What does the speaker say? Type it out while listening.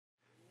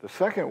The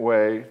second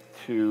way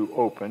to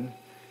open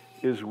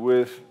is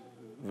with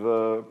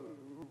the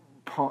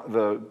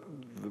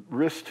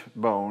wrist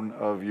bone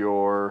of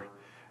your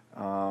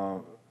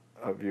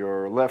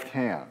left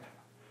hand,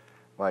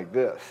 like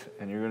this.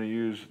 And you're going to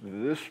use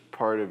this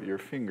part of your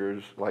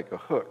fingers like a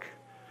hook.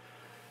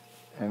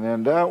 And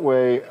then that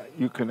way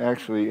you can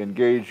actually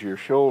engage your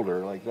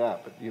shoulder like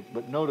that.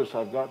 But notice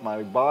I've got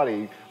my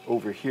body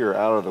over here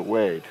out of the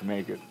way to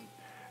make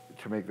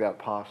that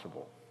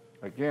possible.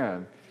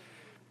 Again,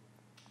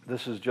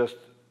 this is just,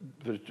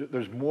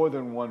 there's more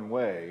than one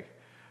way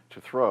to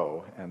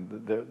throw,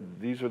 and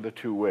these are the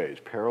two ways: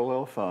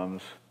 parallel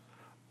thumbs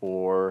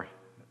or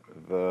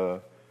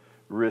the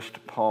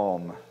wrist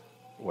palm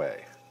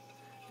way.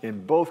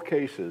 In both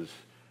cases,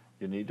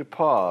 you need to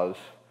pause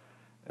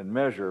and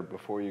measure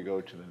before you go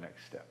to the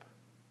next step.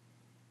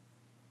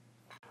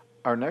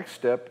 Our next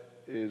step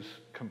is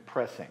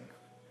compressing.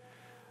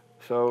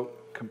 So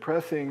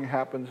compressing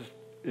happens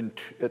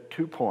at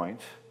 2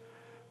 points.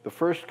 The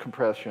first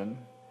compression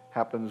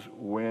happens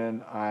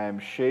when I'm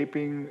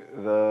shaping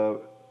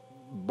the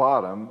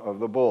bottom of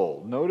the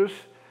bowl. Notice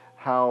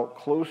how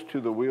close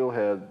to the wheel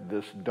head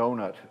this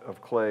donut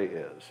of clay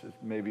is. It's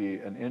maybe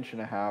 1.5 inches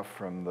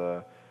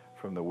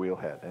from the wheel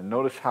head. And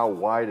notice how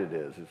wide it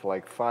is. It's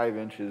like 5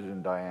 inches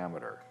in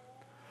diameter.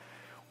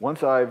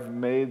 Once I've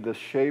made the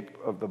shape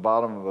of the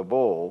bottom of the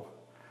bowl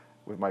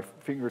with my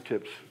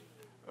fingertips,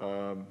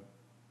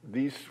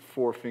 these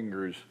 4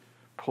 fingers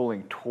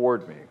pulling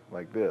toward me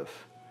like this.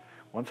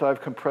 Once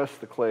I've compressed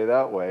the clay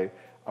that way,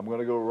 I'm going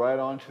to go right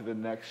on to the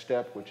next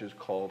step, which is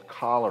called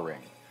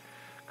collaring.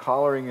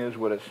 Collaring is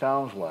what it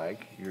sounds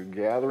like. You're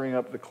gathering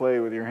up the clay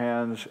with your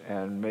hands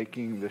and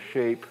making the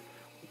shape,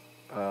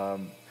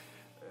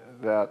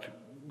 that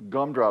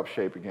gumdrop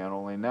shape again,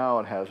 only now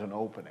it has an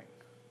opening.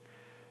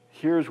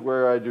 Here's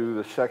where I do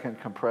the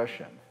second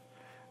compression.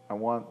 I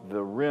want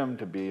the rim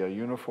to be a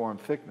uniform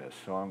thickness,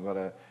 so I'm going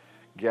to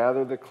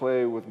gather the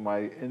clay with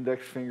my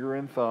index finger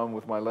and thumb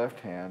with my left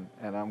hand,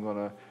 and I'm going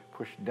to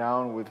push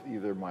down with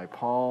either my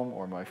palm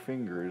or my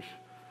fingers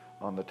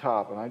on the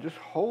top, and I just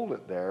hold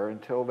it there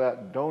until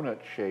that donut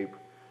shape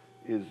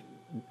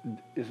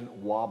isn't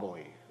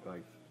wobbly,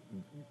 like,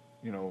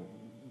 you know,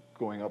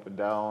 going up and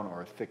down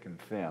or thick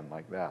and thin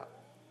like that.